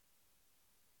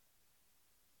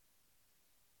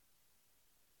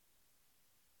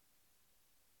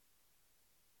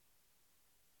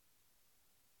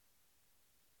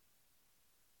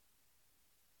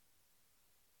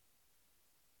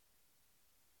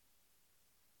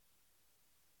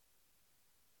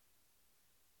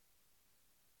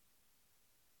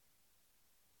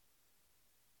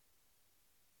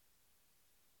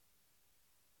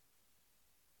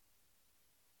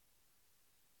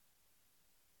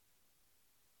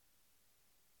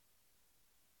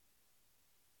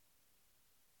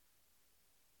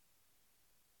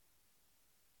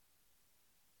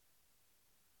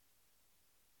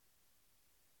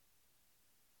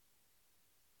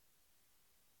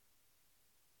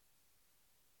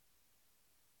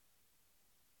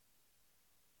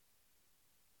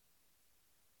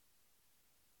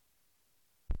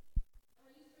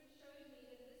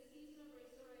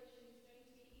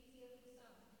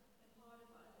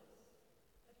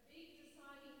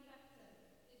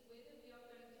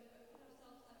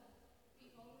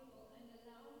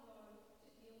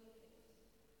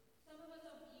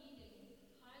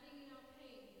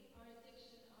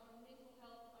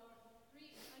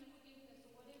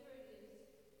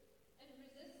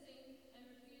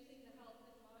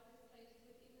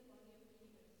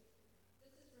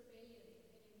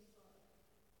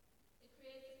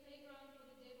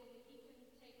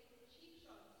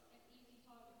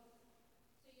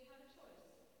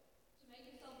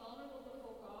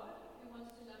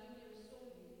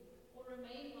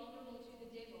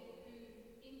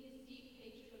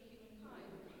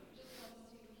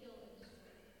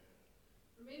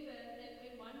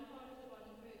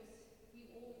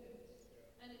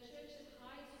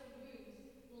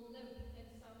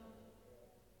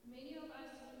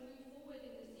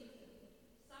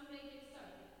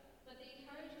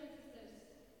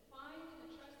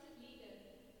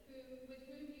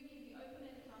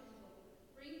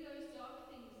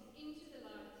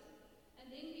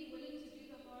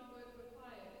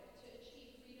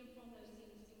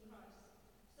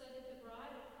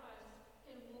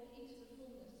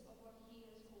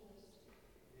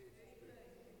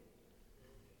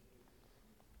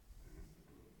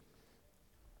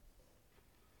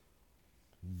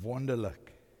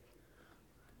Wonderlijk.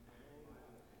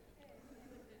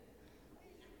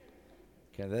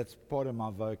 Okay, that's part of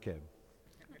my vocab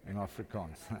in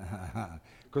Afrikaans.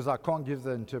 Because I can't give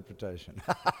the interpretation.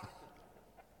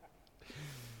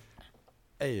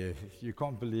 Hey, you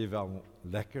can't believe how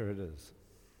lekker it is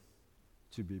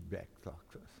to be back like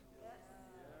this.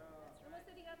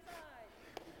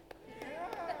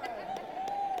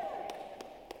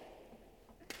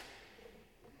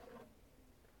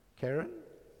 Karen,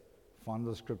 find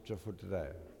the scripture for today,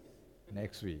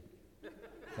 next week.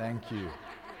 Thank you.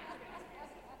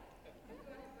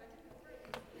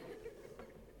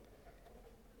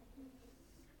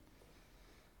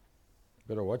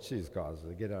 Better watch these guys,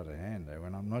 they get out of hand.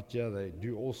 When I'm not here, they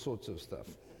do all sorts of stuff.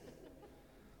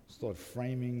 Start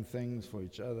framing things for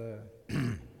each other.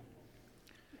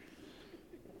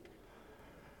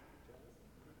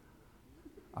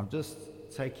 I'm just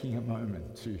taking a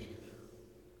moment to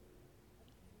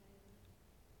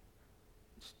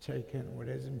take in what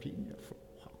hasn't been here for a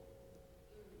while.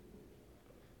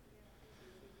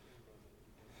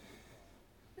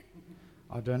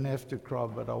 I don't have to cry,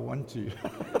 but I want to.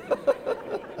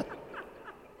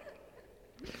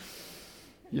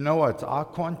 You know what? I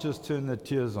can't just turn the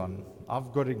tears on.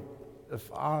 I've got to, if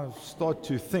I start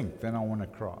to think, then I want to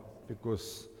cry,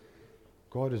 because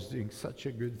God is doing such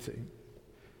a good thing.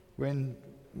 When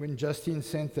Justine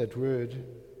sent that word,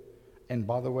 and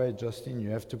by the way, Justine, you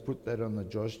have to put that on the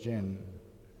Josh Jen.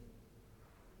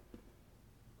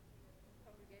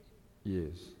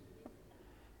 Yes.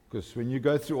 Because when you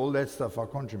go through all that stuff, I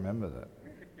can't remember that.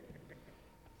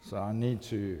 So I need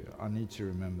to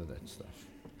remember that stuff.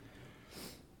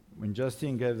 When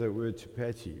Justine gave that word to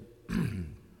Patty,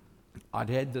 I'd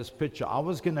had this picture. I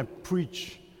was going to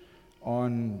preach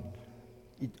on,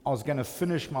 I was going to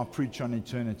finish my preach on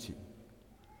eternity.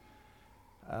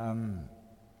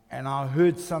 And I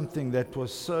heard something that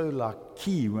was so like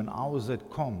key when I was at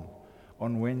COM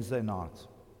on Wednesday night,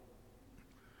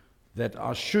 that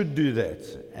I should do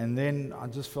that. And then I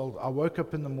just felt, I woke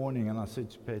up in the morning and I said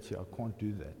to Patty, I can't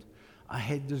do that. I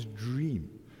had this dream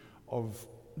of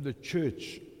the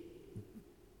church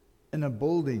in a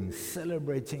building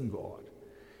celebrating God.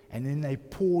 And then they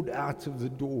poured out of the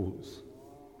doors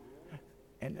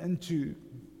and into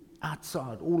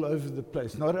outside, all over the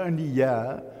place. Not only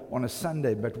here on a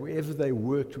Sunday, but wherever they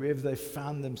worked, wherever they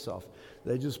found themselves,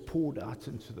 they just poured out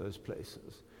into those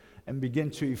places and began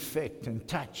to affect and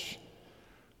touch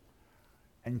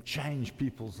and change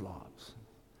people's lives.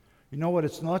 You know what?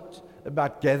 It's not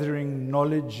about gathering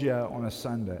knowledge here on a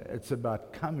Sunday. It's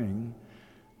about coming,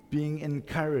 being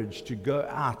encouraged to go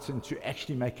out and to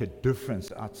actually make a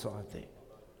difference outside there.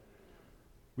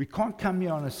 We can't come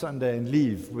here on a Sunday and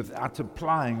leave without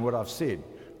applying what I've said,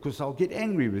 because I'll get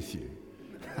angry with you.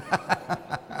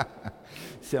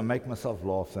 See, I make myself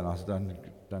laugh and I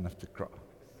don't have to cry.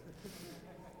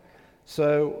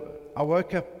 So I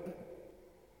woke up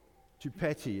to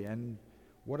Patty, and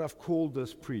what I've called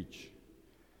this preach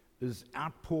is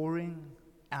outpouring,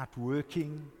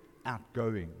 outworking,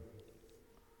 outgoing.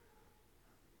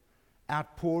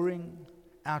 Outpouring,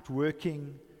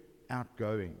 outworking,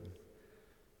 outgoing.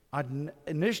 I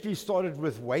initially started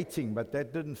with waiting, but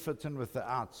that didn't fit in with the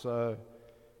out.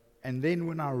 And then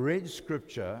when I read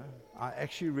scripture, I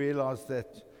actually realized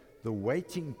that the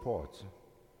waiting part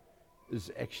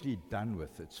is actually done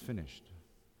with. It's finished.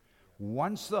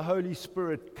 Once the Holy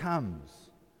Spirit comes,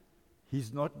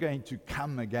 He's not going to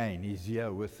come again. He's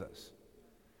here with us.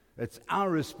 It's our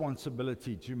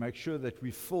responsibility to make sure that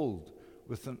we're filled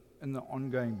with in the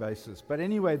ongoing basis. But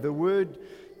anyway, the word,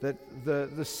 that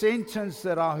the sentence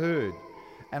that I heard,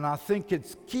 and I think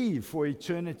it's key for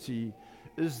eternity,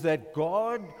 is that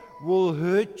God will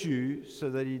hurt you so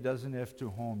that He doesn't have to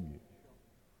harm you.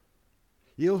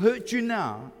 He'll hurt you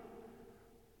now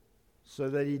so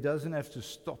that He doesn't have to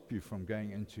stop you from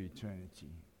going into eternity.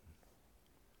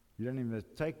 You don't even have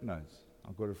to take notes.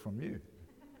 I got it from you.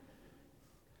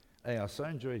 Hey, I so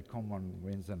enjoyed COM on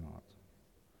Wednesday night.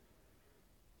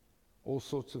 All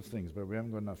sorts of things, but we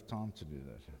haven't got enough time to do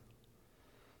that.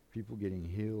 People getting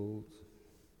healed,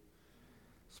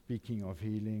 speaking of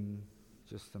healing,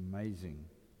 just amazing.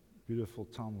 Beautiful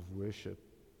time of worship.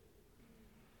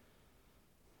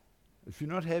 If you're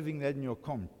not having that in your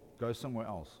COM, go somewhere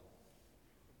else.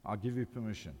 I'll give you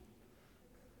permission.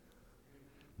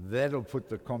 That'll put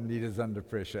the COM leaders under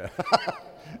pressure.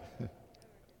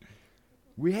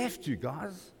 We have to,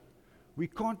 guys. We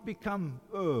can't become,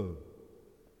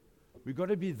 we've got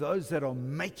to be those that are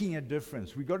making a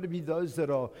difference. We've got to be those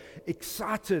that are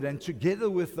excited and together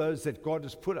with those that God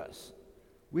has put us.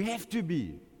 We have to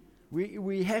be.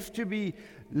 We have to be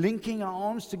linking our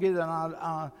arms together. And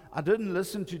I didn't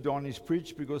listen to Donnie's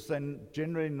preach because they're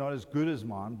generally not as good as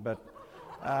mine, but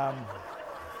I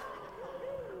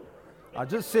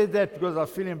just said that because I'm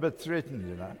feeling a bit threatened,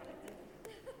 you know.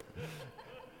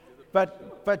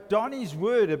 But Donnie's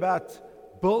word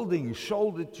about building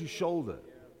shoulder to shoulder,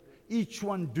 each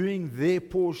one doing their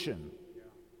portion.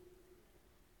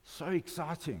 So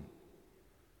exciting.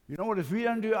 You know what? If we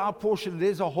don't do our portion,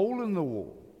 there's a hole in the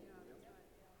wall.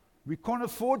 We can't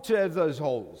afford to have those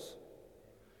holes.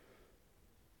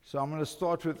 So I'm going to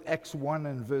start with Acts 1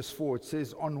 and verse 4. It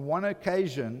says, on one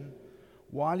occasion,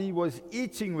 while he was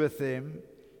eating with them,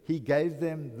 he gave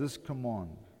them this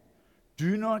command.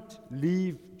 Do not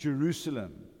leave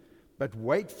Jerusalem, but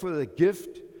wait for the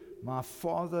gift my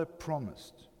Father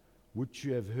promised, which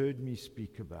you have heard me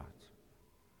speak about.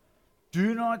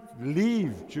 Do not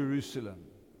leave Jerusalem.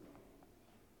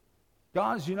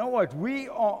 Guys, you know what? We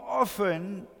are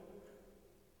often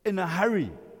in a hurry.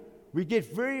 We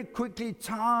get very quickly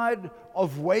tired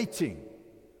of waiting.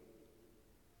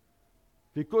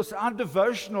 Because our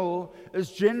devotional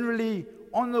is generally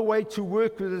on the way to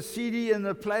work with a CD and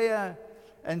a player,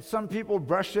 and some people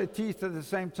brush their teeth at the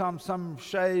same time, some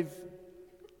shave.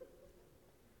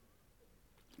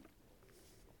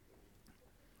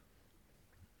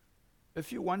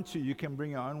 If you want to, you can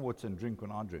bring your own water and drink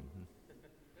when I drink.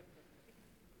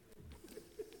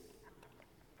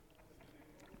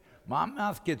 My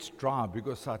mouth gets dry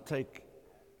because I take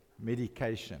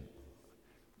medication.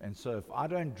 And so if I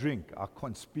don't drink, I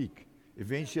can't speak.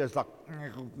 Eventually it's like...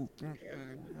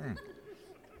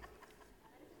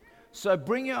 So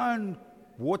bring your own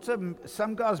water.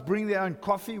 Some guys bring their own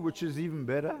coffee, which is even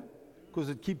better, because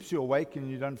it keeps you awake and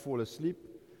you don't fall asleep.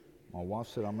 My wife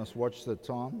said I must watch the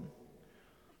time.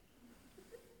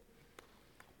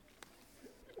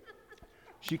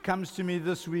 She comes to me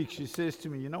this week. She says to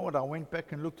me, you know what, I went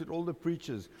back and looked at all the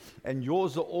preachers, and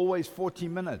yours are always 40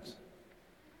 minutes.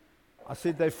 I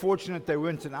said, they're fortunate they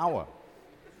weren't an hour.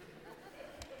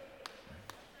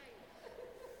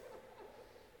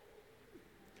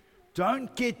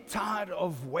 Don't get tired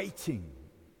of waiting.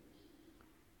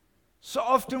 So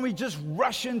often we just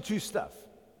rush into stuff.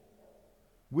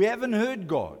 We haven't heard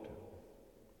God.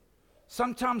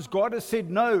 Sometimes God has said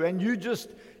no, and you just...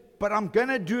 but I'm going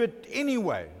to do it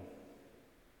anyway.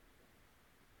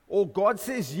 Or God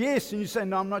says yes, and you say,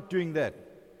 no, I'm not doing that.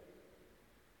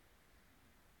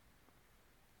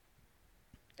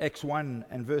 Acts 1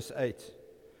 and verse 8.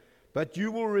 But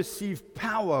you will receive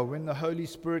power when the Holy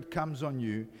Spirit comes on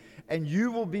you, and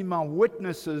you will be my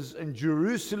witnesses in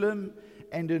Jerusalem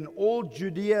and in all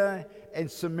Judea and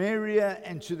Samaria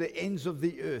and to the ends of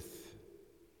the earth.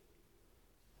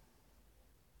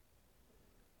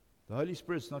 The Holy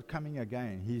Spirit's not coming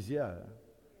again. He's here.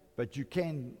 But you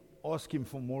can ask Him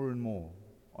for more and more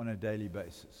on a daily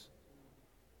basis.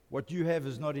 What you have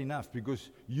is not enough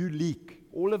because you leak.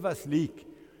 All of us leak.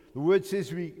 The word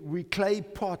says we clay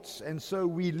pots, and so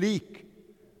we leak.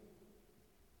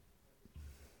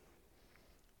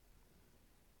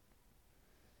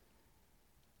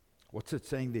 What's it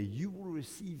saying there? You will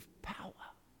receive power.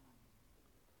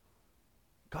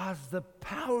 Guys, the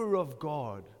power of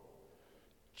God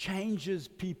changes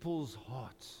people's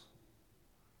hearts.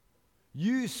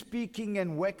 You speaking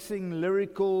and waxing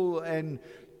lyrical and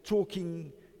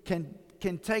talking can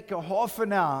take a half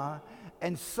an hour,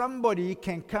 and somebody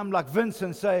can come like Vince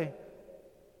and say,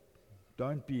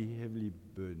 don't be heavily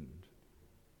burdened.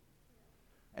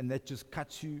 And that just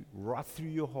cuts you right through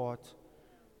your heart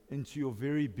into your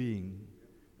very being,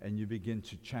 and you begin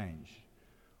to change.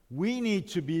 We need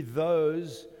to be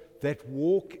those that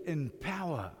walk in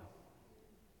power.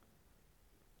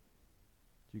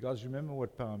 Do you guys remember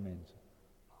what power means?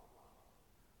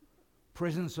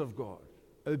 Presence of God,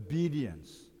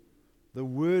 obedience, the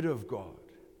Word of God,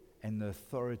 and the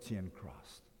authority in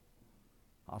Christ.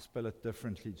 I'll spell it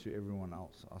differently to everyone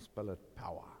else. I'll spell it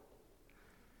power.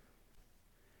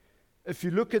 If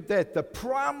you look at that, the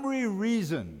primary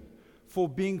reason for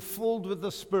being filled with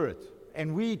the Spirit,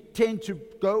 and we tend to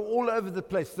go all over the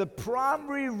place, the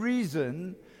primary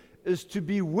reason is to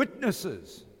be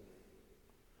witnesses.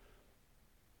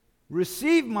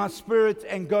 Receive my Spirit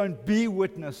and go and be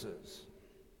witnesses.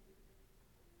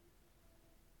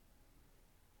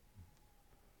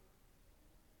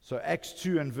 So Acts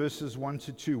 2 and verses 1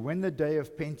 to 2. When the day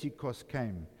of Pentecost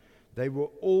came, they were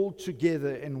all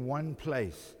together in one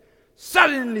place.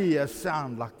 Suddenly a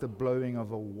sound like the blowing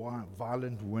of a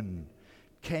violent wind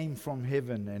came from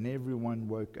heaven, and everyone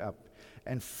woke up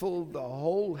and filled the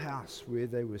whole house where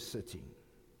they were sitting.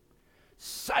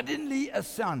 Suddenly a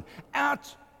sound,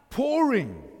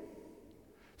 outpouring.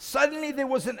 Suddenly there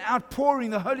was an outpouring.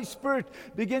 The Holy Spirit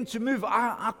began to move.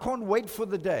 I can't wait for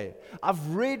the day.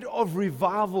 I've read of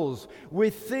revivals where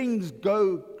things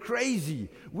go crazy.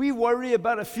 We worry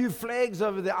about a few flags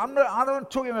over there. I'm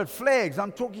not talking about flags.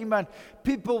 I'm talking about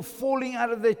people falling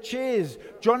out of their chairs.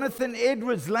 Jonathan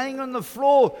Edwards laying on the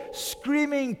floor,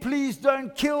 screaming, "Please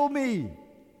don't kill me."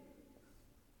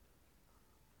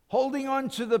 Holding on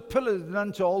to the pillars.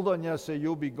 None to hold on, yes, so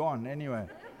you'll be gone anyway.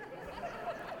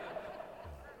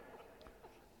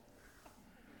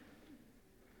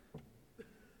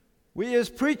 We as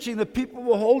preaching, the people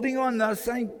were holding on. They were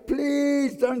saying,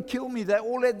 "Please don't kill me." They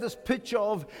all had this picture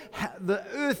of the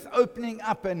earth opening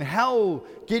up and hell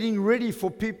getting ready for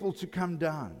people to come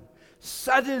down.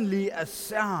 Suddenly a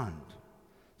sound.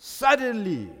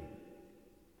 Suddenly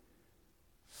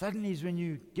is when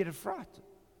you get a fright.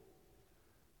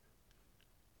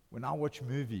 When I watch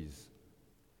movies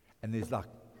and there's like,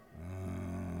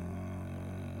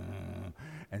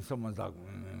 and someone's like,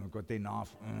 got their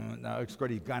knife, no, it's got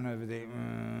his gun over there,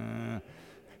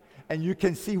 and you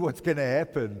can see what's going to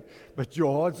happen, but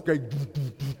your heart's going,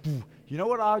 you know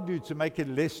what I do to make it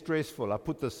less stressful? I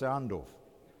put the sound off.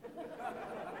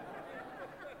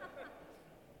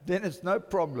 Then it's no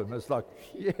problem. It's like,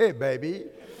 yeah, baby.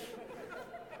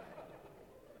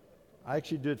 I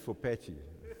actually do it for Patty.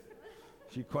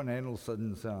 She can't handle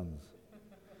sudden sounds.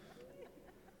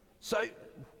 So,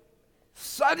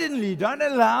 suddenly, don't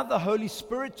allow the Holy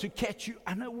Spirit to catch you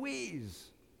unawares.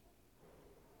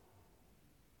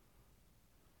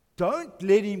 Don't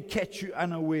let Him catch you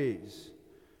unawares.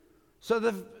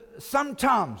 So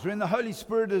sometimes when the Holy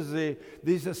Spirit is there,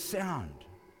 there's a sound.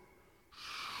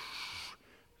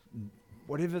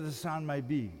 Whatever the sound may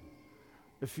be.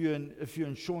 If you're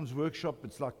in Sean's workshop,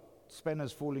 it's like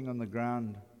spanners falling on the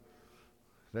ground.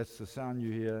 That's the sound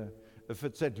you hear. If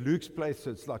it's at Luke's place,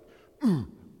 it's like,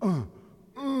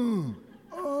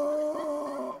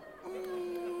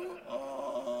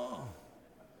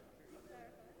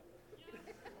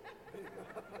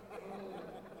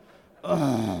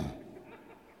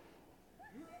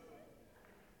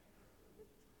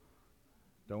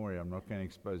 Don't worry, I'm not going to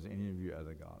expose any of you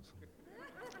other guys.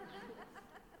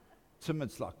 Tim,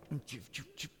 it's like,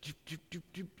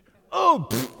 oh,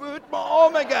 hurt my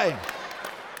arm again.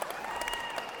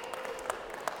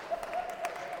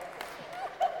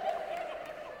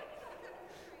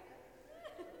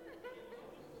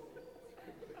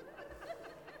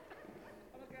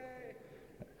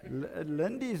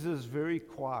 Lindy's is very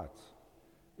quiet.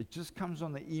 It just comes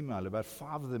on the email, about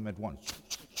 5 of them at once.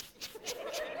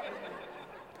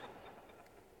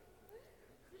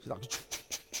 She's like,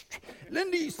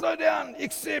 Lindy, slow down,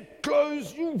 accept,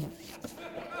 close.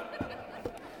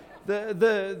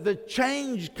 The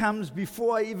change comes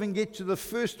before I even get to the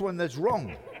first one that's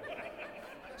wrong.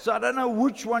 So I don't know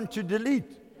which one to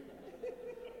delete.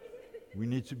 We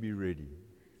need to be ready.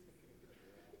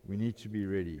 We need to be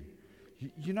ready.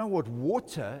 You know what?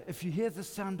 Water, if you hear the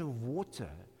sound of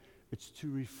water, it's to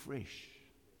refresh.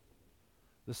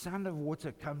 The sound of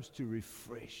water comes to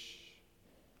refresh.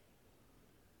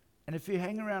 And if you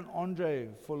hang around Andre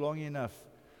for long enough,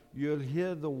 you'll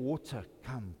hear the water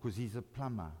come, because he's a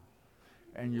plumber.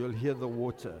 And you'll hear the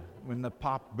water when the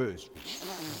pipe bursts.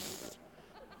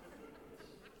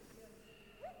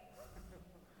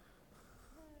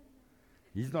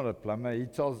 He's not a plumber. He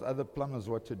tells other plumbers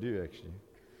what to do, actually.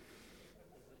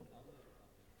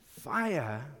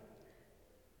 Fire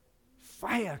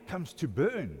comes to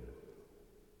burn.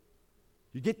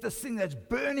 You get this thing that's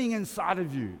burning inside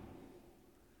of you.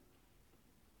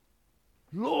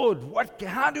 Lord,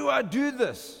 how do I do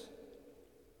this?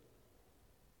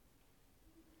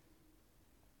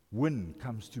 Wind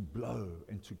comes to blow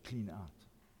and to clean out.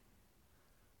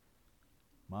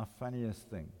 My funniest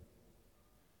thing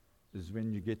is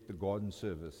when you get the garden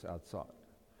service outside.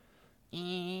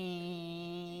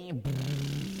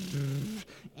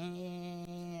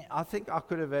 I think I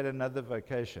could have had another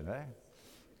vocation,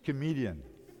 comedian.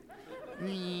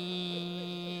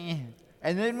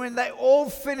 And then when they all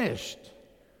finished,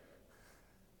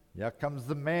 here comes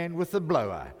the man with the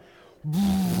blower.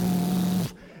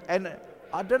 And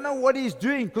I don't know what he's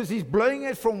doing, because he's blowing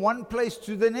it from one place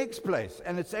to the next place.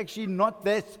 And it's actually not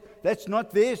that's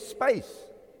not their space.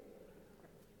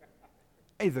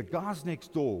 Hey, the guys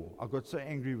next door, I got so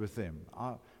angry with them.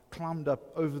 I climbed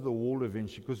up over the wall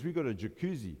eventually, because we got a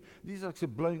jacuzzi. These guys are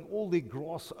blowing all their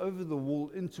grass over the wall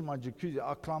into my jacuzzi.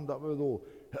 I climbed up over the wall.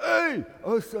 Hey!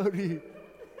 Oh, sorry.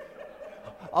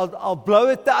 I'll blow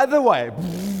it the other way.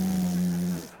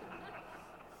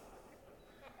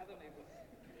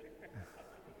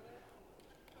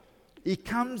 He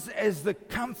comes as the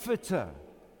comforter.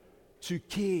 to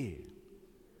care.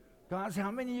 Guys,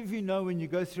 how many of you know when you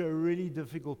go through a really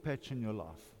difficult patch in your life?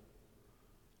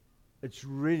 It's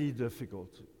really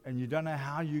difficult, and you don't know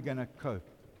how you're going to cope.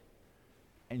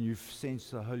 And you sense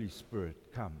the Holy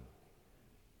Spirit come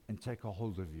and take a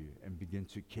hold of you and begin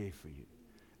to care for you.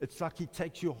 It's like He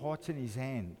takes your heart in His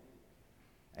hand,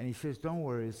 and He says, don't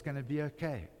worry, it's going to be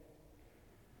okay.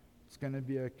 It's going to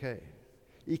be okay.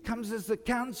 He comes as the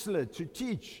counselor to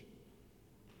teach.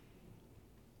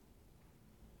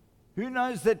 Who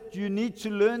knows that you need to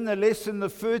learn the lesson the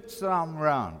first time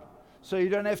round, so you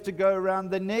don't have to go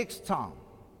around the next time?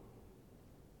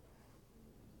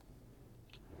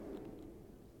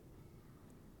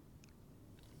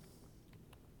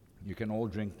 You can all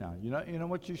drink now. You know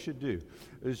what you should do?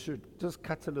 You should just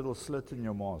cut a little slit in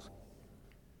your mask,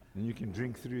 and you can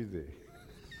drink through there.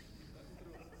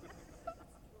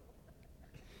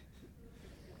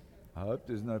 I hope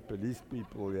there's no police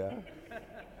people here.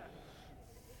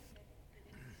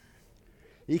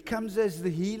 He comes as the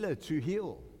healer to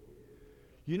heal.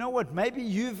 You know what? Maybe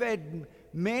you've had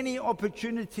many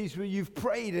opportunities where you've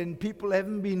prayed and people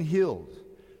haven't been healed.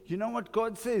 You know what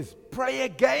God says? Pray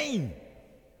again.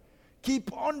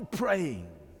 Keep on praying.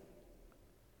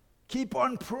 Keep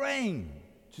on praying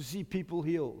to see people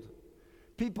healed.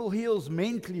 People heals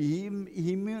mentally.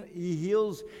 He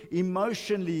heals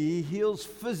emotionally. He heals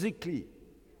physically.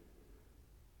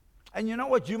 And you know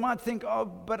what? You might think, oh,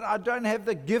 but I don't have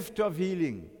the gift of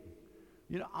healing.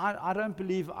 You know, I don't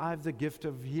believe I have the gift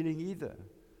of healing either.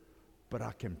 But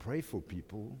I can pray for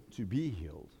people to be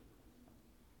healed.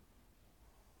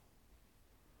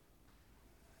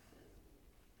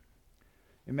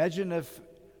 Imagine if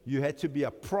you had to be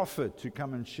a prophet to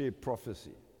come and share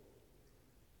prophecy.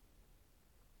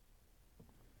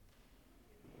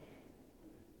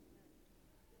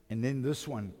 And then this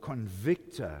one,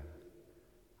 convictor.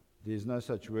 There's no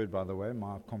such word, by the way.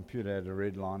 My computer had a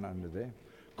red line under there.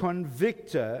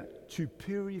 Convictor, to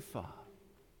purify.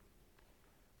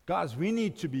 Guys, we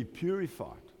need to be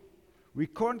purified. We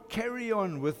can't carry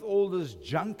on with all this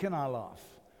junk in our life.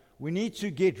 We need to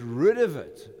get rid of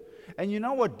it. And you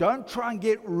know what? Don't try and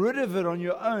get rid of it on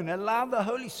your own. Allow the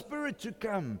Holy Spirit to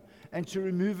come and to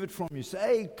remove it from you. Say,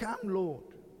 hey, come, Lord.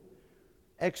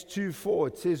 Acts 2:4,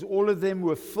 it says, all of them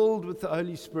were filled with the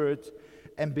Holy Spirit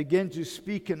and began to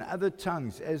speak in other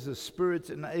tongues as the Spirit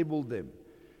enabled them.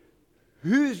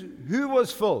 Who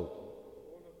was filled?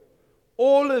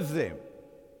 All of them.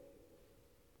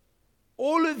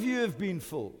 All of you have been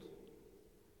filled.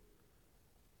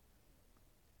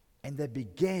 And they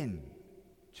began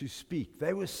to speak.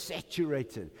 They were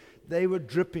saturated. They were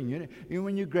dripping. You know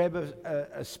when you grab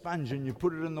a sponge and you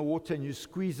put it in the water and you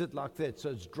squeeze it like that so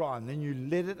it's dry, and then you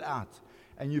let it out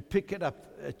and you pick it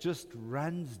up, it just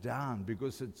runs down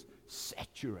because it's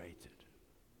saturated.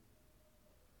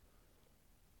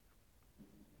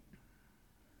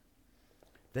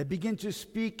 They begin to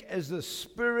speak as the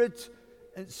Spirit,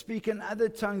 and speak in other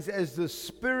tongues as the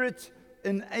Spirit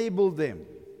enabled them.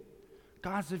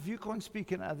 Guys, if you can't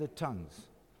speak in other tongues,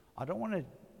 I don't want to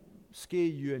scare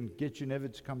you and get you never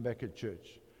to come back at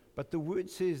church. But the Word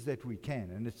says that we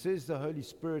can, and it says the Holy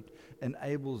Spirit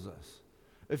enables us.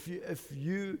 If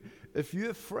you're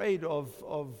afraid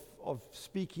of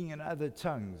speaking in other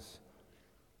tongues,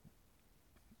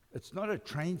 it's not a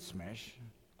train smash,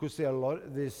 because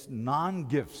there's 9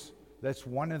 gifts. That's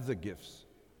one of the gifts.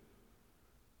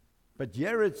 But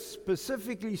here it's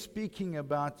specifically speaking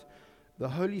about the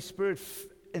Holy Spirit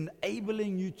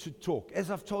enabling you to talk.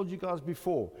 As I've told you guys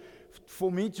before,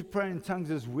 for me to pray in tongues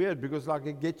is weird because like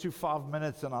I get to 5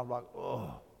 minutes and I'm like,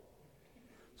 oh.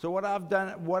 So what I've done,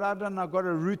 I've got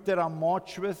a route that I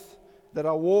march with, that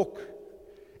I walk.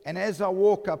 And as I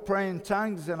walk, I pray in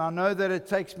tongues, and I know that it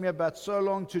takes me about so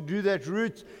long to do that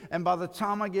route. And by the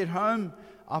time I get home,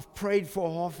 I've prayed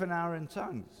for half an hour in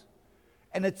tongues.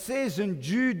 And it says in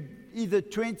Jude, either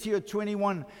 20 or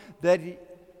 21,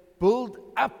 that build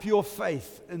up your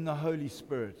faith in the Holy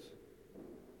Spirit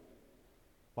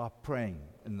by praying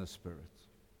in the Spirit.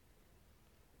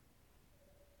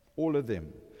 All of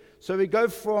them. So we go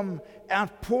from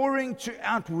outpouring to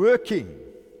outworking.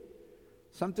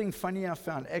 Something funny I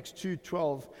found, Acts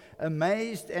 2:12,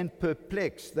 amazed and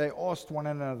perplexed, they asked one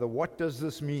another, what does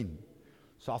this mean?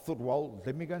 So I thought, well,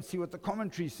 let me go and see what the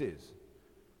commentary says.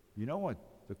 You know what?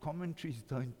 The commentaries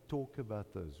don't talk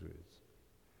about those words.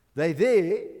 They're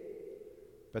there,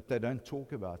 but they don't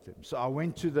talk about them. So I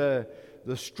went to the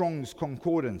Strong's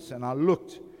Concordance and I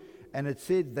looked, and it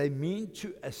said they mean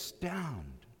to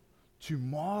astound, to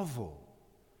marvel.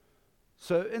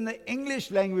 So in the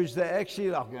English language, they're actually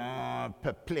like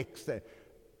perplexed.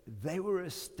 they were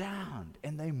astounded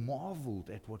and they marveled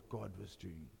at what God was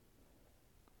doing.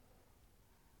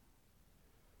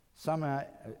 Somehow,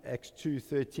 Acts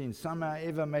 2:13, somehow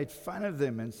ever made fun of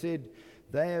them and said,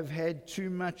 they have had too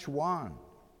much wine.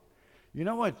 You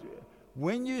know what?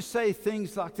 When you say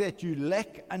things like that, you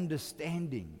lack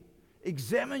understanding.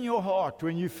 Examine your heart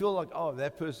when you feel like, oh,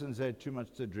 that person's had too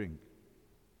much to drink.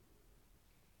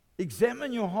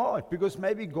 Examine your heart, because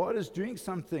maybe God is doing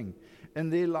something in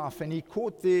their life and He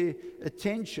caught their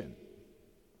attention.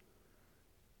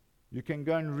 You can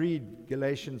go and read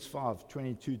Galatians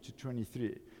 5:22 to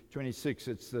 23, 26.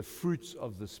 It's the fruits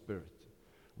of the Spirit.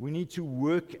 We need to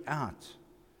work out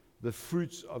the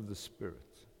fruits of the Spirit.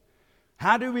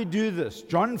 How do we do this?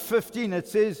 John 15, it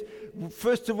says,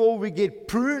 first of all, we get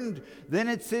pruned. Then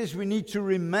it says we need to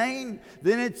remain.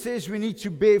 Then it says we need to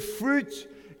bear fruit.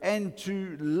 And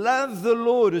to love the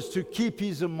Lord is to keep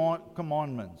His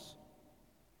commandments.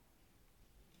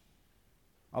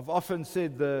 I've often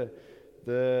said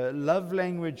the love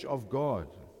language of God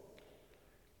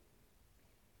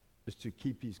is to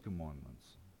keep His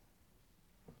commandments.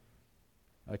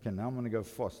 Okay, now I'm going to go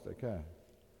fast, okay?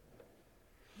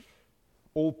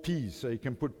 All P's, so you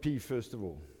can put P first of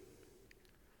all.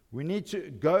 We need to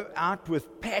go out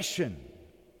with passion.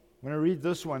 When I read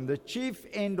this one, the chief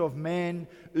end of man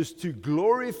is to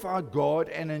glorify God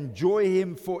and enjoy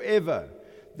Him forever.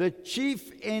 The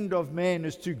chief end of man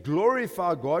is to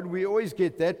glorify God. We always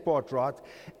get that part right.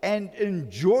 And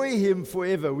enjoy Him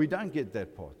forever. We don't get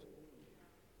that part.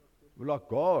 We're like,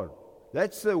 God.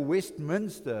 That's the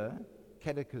Westminster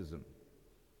Catechism.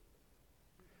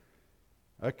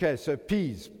 Okay, so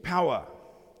P's, power,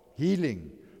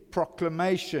 healing,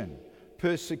 proclamation,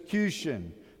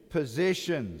 persecution,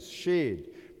 possessions shared,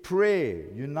 prayer,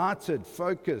 united,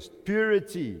 focused,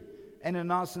 purity.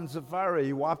 Ananias and Sapphira,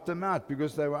 He wiped them out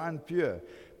because they were impure.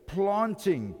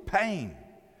 Planting, pain.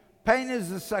 Pain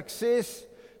is the success.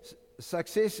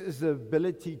 Success is the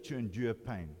ability to endure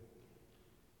pain.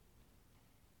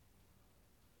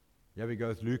 Here we go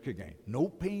with Luke again. No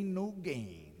pain, no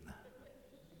gain.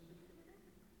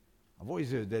 I've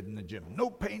always heard that in the gym. No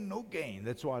pain, no gain.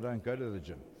 That's why I don't go to the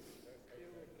gym.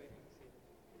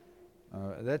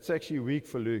 That's actually weak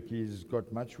for Luke. He's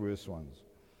got much worse ones.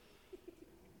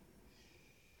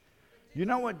 You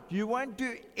know what? You won't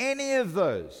do any of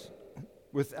those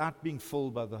without being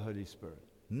filled by the Holy Spirit.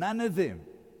 None of them.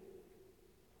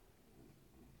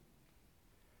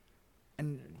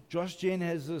 And Josh Jen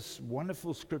has this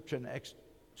wonderful scripture in Acts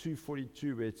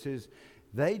 2:42 where it says,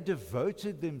 they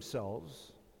devoted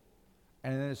themselves.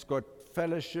 And then it's got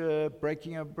fellowship,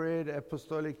 breaking of bread,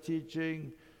 apostolic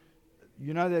teaching.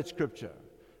 You know that scripture.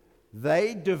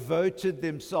 They devoted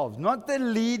themselves. Not the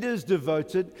leaders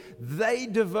devoted. They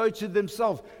devoted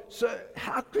themselves. So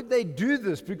how could they do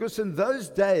this? Because in those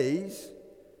days,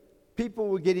 people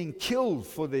were getting killed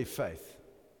for their faith.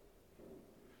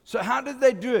 So how did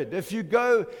they do it? If you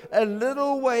go a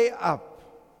little way up,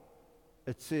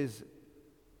 it says,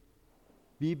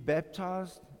 be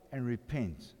baptized and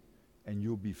repent, and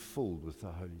you'll be filled with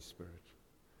the Holy Spirit.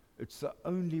 It's the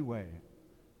only way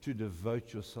to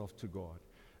devote yourself to God,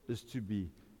 is to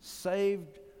be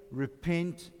saved,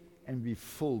 repent, and be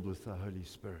filled with the Holy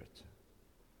Spirit.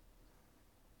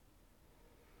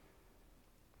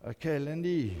 Okay,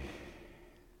 Lindy.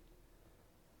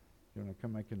 You want to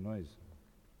come make a noise?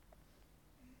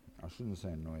 I shouldn't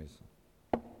say noise.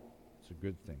 It's a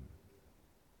good thing.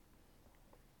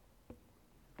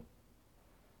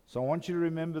 So I want you to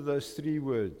remember those three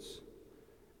words.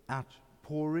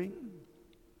 Outpouring,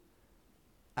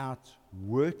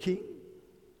 outworking.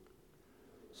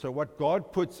 So what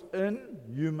God puts in,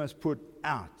 you must put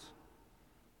out.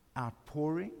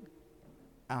 Outpouring,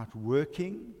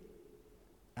 outworking,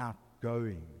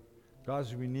 outgoing.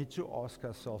 Guys, we need to ask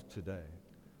ourselves today,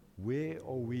 where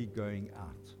are we going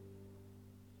out?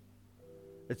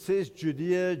 It says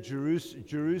Judea,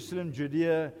 Jerusalem,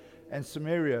 Judea, and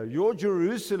Samaria. Your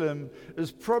Jerusalem is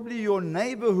probably your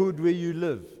neighborhood where you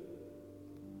live.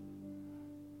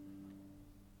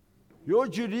 Your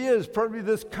Judea is probably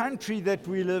this country that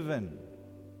we live in.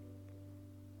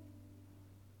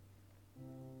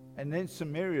 And then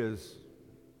Samaria is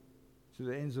to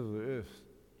the ends of the earth.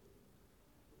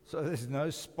 So there's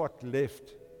no spot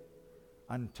left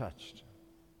untouched.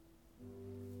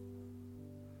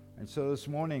 And so this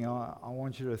morning, I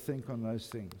want you to think on those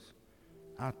things.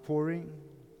 Outpouring,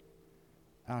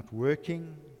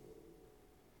 outworking,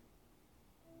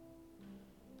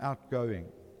 outgoing.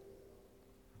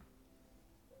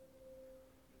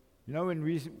 You know,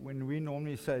 when we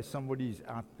normally say somebody's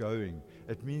outgoing,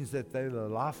 it means that they're the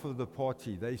life of the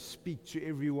party. They speak to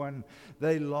everyone,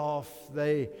 they laugh,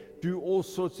 they do all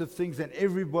sorts of things, and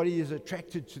everybody is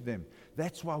attracted to them.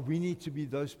 That's why we need to be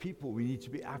those people. We need to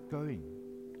be outgoing.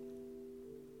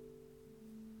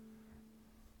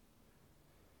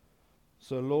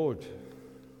 So, Lord,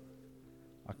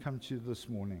 I come to you this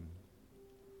morning.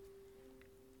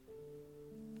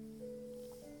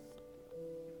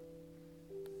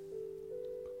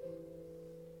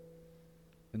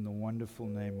 In the wonderful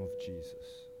name of Jesus.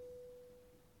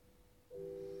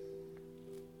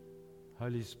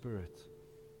 Holy Spirit,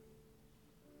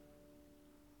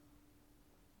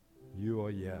 you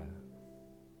are here.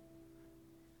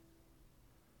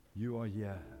 You are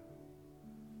here.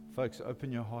 Folks,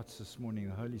 open your hearts this morning.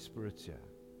 The Holy Spirit's here.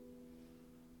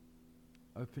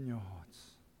 Open your hearts.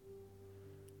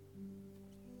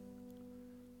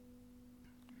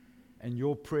 And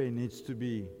your prayer needs to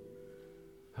be,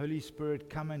 Holy Spirit,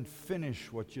 come and finish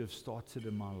what you have started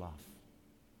in my life.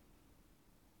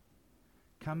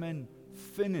 Come and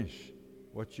finish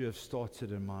what you have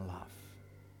started in my life.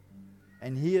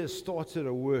 And He has started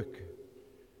a work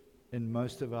in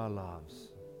most of our lives.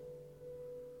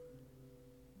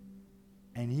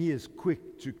 And He is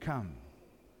quick to come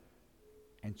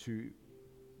and to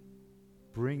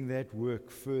bring that work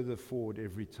further forward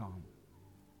every time.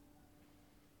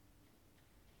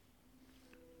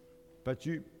 But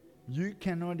you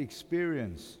cannot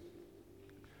experience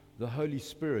the Holy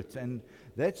Spirit. And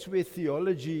that's where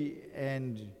theology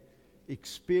and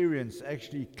experience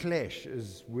actually clash,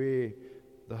 is where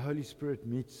the Holy Spirit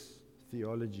meets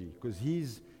theology. Because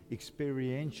He's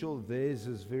experiential, theirs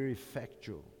is very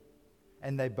factual.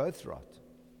 And they're both right.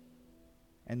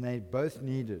 And they both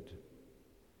needed.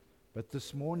 But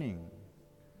this morning,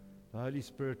 the Holy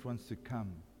Spirit wants to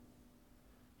come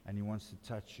and He wants to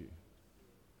touch you.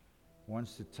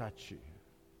 Wants to touch you.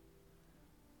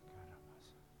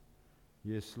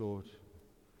 Yes, Lord.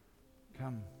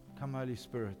 Come, Holy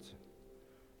Spirit.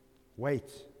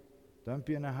 Wait. Don't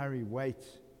be in a hurry. Wait.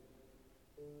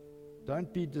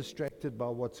 Don't be distracted by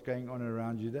what's going on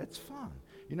around you. That's fine.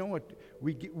 You know what?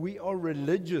 We are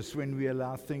religious when we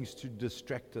allow things to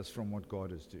distract us from what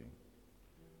God is doing.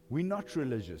 We're not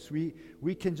religious. We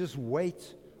can just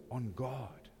wait on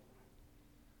God.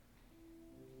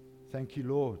 Thank you,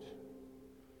 Lord,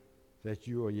 that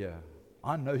you are here.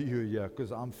 I know you're here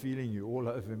because I'm feeling you all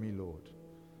over me, Lord.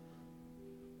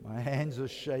 My hands are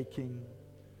shaking.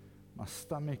 My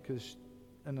stomach is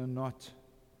in a knot.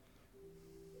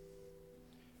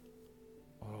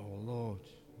 Oh, Lord.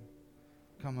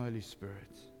 Come, Holy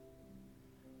Spirit.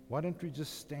 Why don't we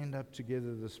just stand up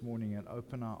together this morning and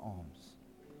open our arms?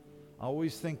 I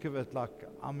always think of it like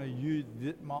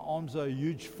my arms are a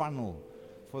huge funnel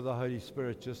for the Holy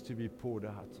Spirit just to be poured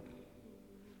out.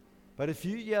 But if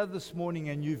you're here this morning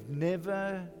and you've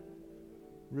never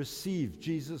received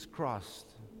Jesus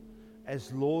Christ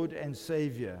as Lord and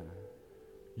Savior,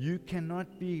 you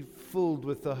cannot be filled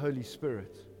with the Holy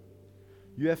Spirit.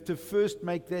 You have to first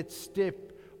make that step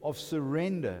of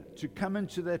surrender to come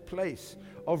into that place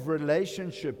of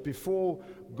relationship before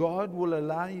God will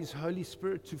allow His Holy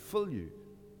Spirit to fill you.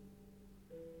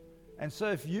 And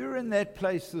so if you're in that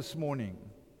place this morning,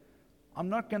 I'm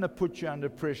not going to put you under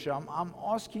pressure. I'm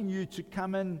asking you to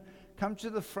come to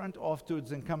the front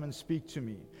afterwards and come and speak to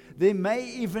me. There may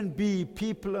even be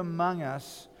people among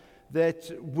us that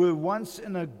were once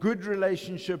in a good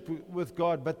relationship with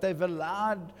God, but they've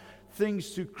allowed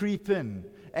things to creep in.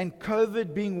 And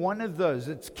COVID being one of those,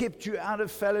 it's kept you out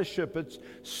of fellowship. It's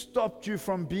stopped you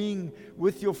from being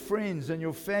with your friends and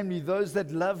your family, those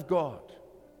that love God.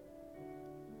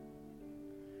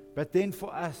 But then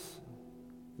for us,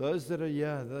 those that are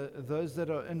here, those that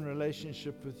are in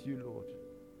relationship with you, Lord,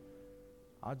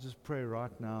 I just pray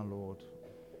right now, Lord,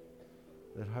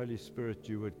 that Holy Spirit,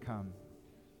 you would come.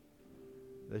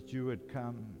 That you would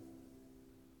come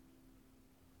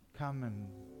and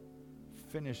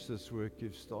finish this work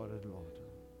you've started, Lord.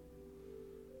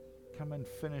 Come and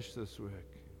finish this work.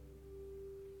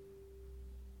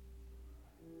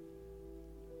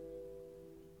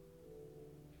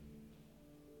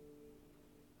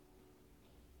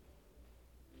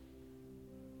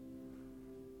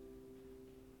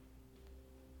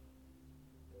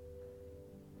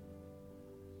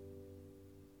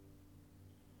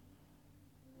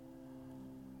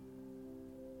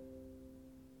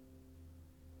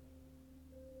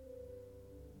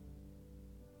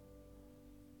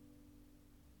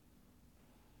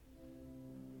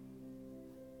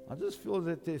 I just feel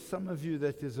that there's some of you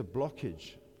that there's a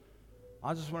blockage.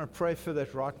 I just want to pray for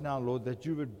that right now, Lord, that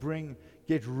you would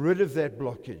get rid of that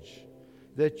blockage,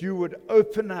 that you would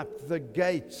open up the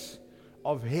gates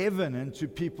of heaven into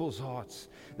people's hearts,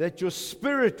 that your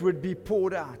Spirit would be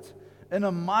poured out in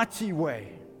a mighty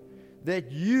way,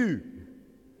 that you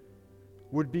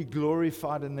would be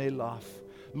glorified in their life.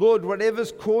 Lord,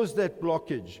 whatever's caused that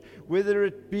blockage, whether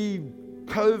it be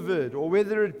COVID, or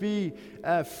whether it be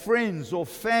friends or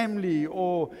family,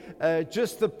 or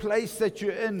just the place that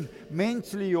you're in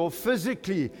mentally or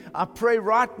physically, I pray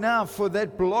right now for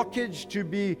that blockage to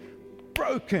be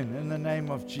broken in the name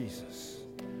of Jesus.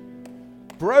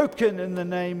 Broken in the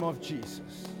name of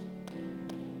Jesus.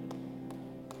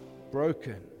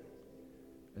 Broken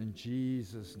in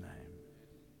Jesus' name.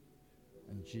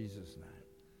 In Jesus' name.